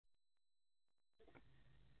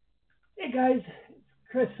Hey guys, it's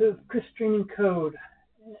Chris of Chris Streaming Code.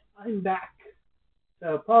 I'm back.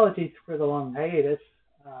 So apologies for the long hiatus.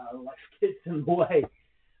 Life gets in the way,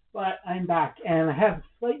 but I'm back and I have a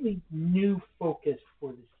slightly new focus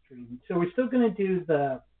for the stream. So we're still going to do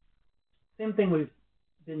the same thing we've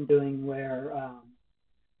been doing, where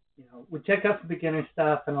we check out some beginner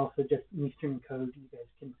stuff and also just me streaming code. You guys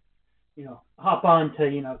can hop on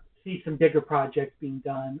to see some bigger projects being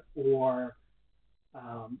done, or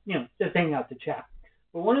just hang out to chat.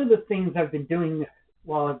 But one of the things I've been doing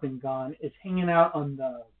while I've been gone is hanging out on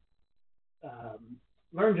the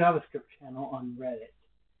Learn JavaScript channel on Reddit.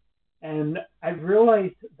 And I've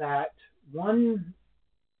realized that one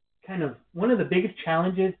of the biggest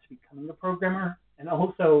challenges to becoming a programmer, and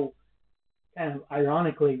also kind of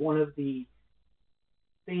ironically, one of the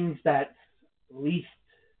things that's least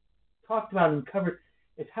talked about and covered,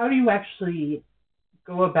 is how do you actually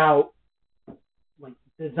go about like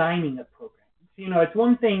designing a program. So, it's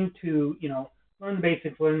one thing to, learn the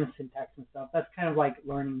basics, learn the syntax and stuff. That's kind of like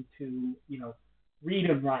learning to, read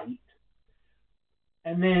and write.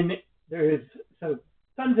 And then there's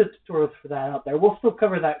tons of tutorials for that out there. We'll still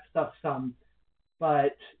cover that stuff some,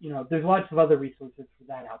 but there's lots of other resources for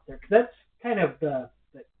that out there, because that's kind of the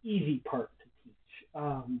easy part to teach.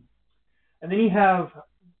 And then you have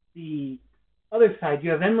the other side. You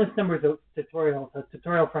have endless numbers of tutorials. A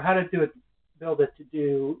tutorial for how to build a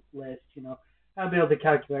to-do list, how to build a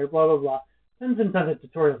calculator, blah, blah, blah. Tons and tons of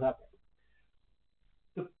tutorials out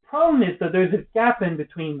there. The problem is that there's a gap in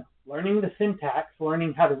between learning the syntax,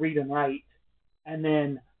 learning how to read and write, and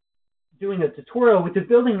then doing a tutorial, which is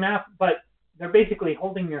building an app, but they're basically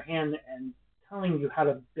holding your hand and telling you how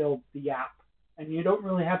to build the app. And you don't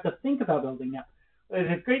really have to think about building the app.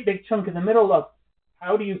 There's a great big chunk in the middle of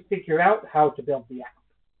how do you figure out how to build the app.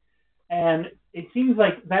 And it seems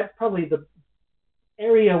like that's probably the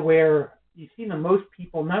area where you see the most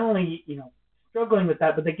people not only, struggling with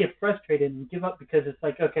that, but they get frustrated and give up, because it's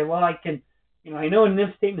like, okay, well, I can, I know what an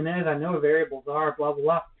if statement is, I know what variables are, blah, blah,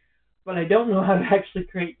 blah, but I don't know how to actually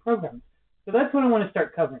create programs. So that's what I want to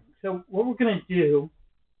start covering. So what we're going to do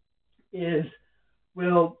is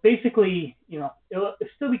we'll basically, it'll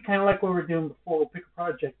still be kind of like what we were doing before. We'll pick a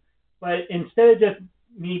project, but instead of just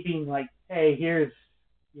me being like, hey, here's,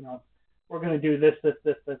 we're going to do this, this,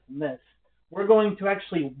 this, this, and this, we're going to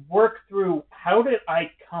actually work through how did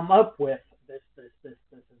I come up with this, this, this,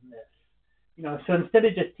 this, and this. So instead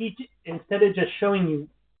of just showing you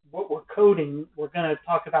what we're coding, we're going to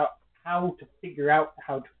talk about how to figure out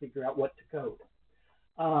what to code.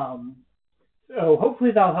 So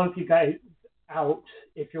hopefully that'll help you guys out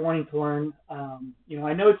if you're wanting to learn.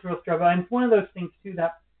 I know it's a real struggle, and it's one of those things too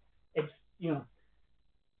that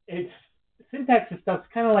it's syntax and stuff's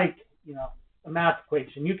kind of like a math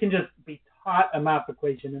equation. You can just be taught a math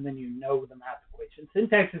equation and then the math equation.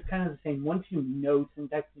 Syntax is kind of the same. Once you know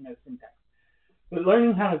syntax, you know syntax. But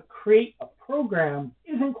learning how to create a program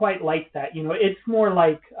isn't quite like that. It's more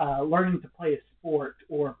like learning to play a sport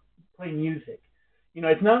or play music.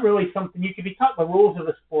 It's not really something you can be taught the rules of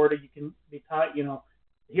the sport, or you can be taught,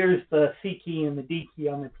 here's the C key and the D key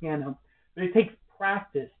on the piano. But it takes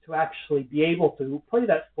practice to actually be able to play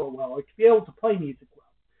that sport well, or to be able to play music well.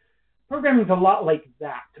 Programming is a lot like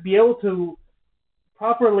that. To be able to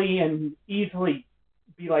properly and easily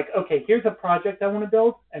be like, okay, here's a project I want to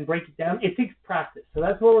build, and break it down. It takes practice. So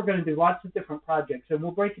that's what we're going to do, lots of different projects, and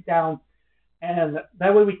we'll break it down, and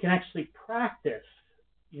that way we can actually practice,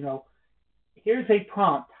 here's a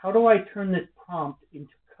prompt. How do I turn this prompt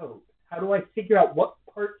into code? How do I figure out what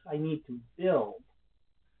parts I need to build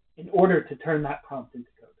in order to turn that prompt into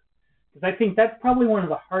code? Because I think that's probably one of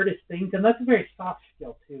the hardest things, and that's a very soft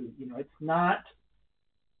skill too. It's not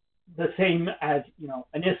the same as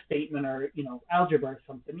an if statement or algebra or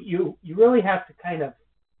something. You really have to kind of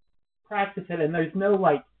practice it, and there's no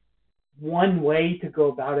like one way to go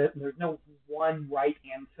about it, and there's no one right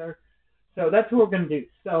answer. So that's what we're going to do.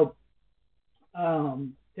 So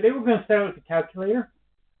today we're going to start with the calculator.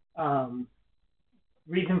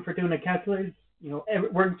 Reason for doing a calculator is,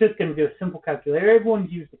 we're just going to do a simple calculator.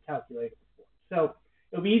 Everyone's used a calculator before, so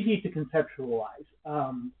it'll be easy to conceptualize.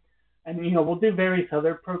 And we'll do various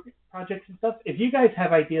other projects and stuff. If you guys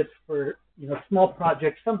have ideas for small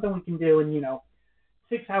projects, something we can do in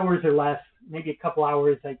 6 hours or less, maybe a couple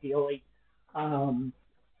hours ideally,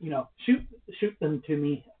 shoot them to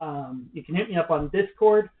me. You can hit me up on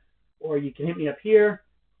Discord, or you can hit me up here,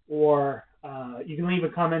 or you can leave a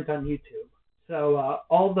comment on YouTube. So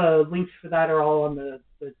all the links for that are all on the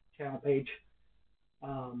channel page.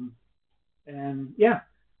 And yeah,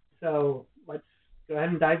 so let's go ahead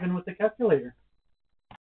and dive in with the calculator.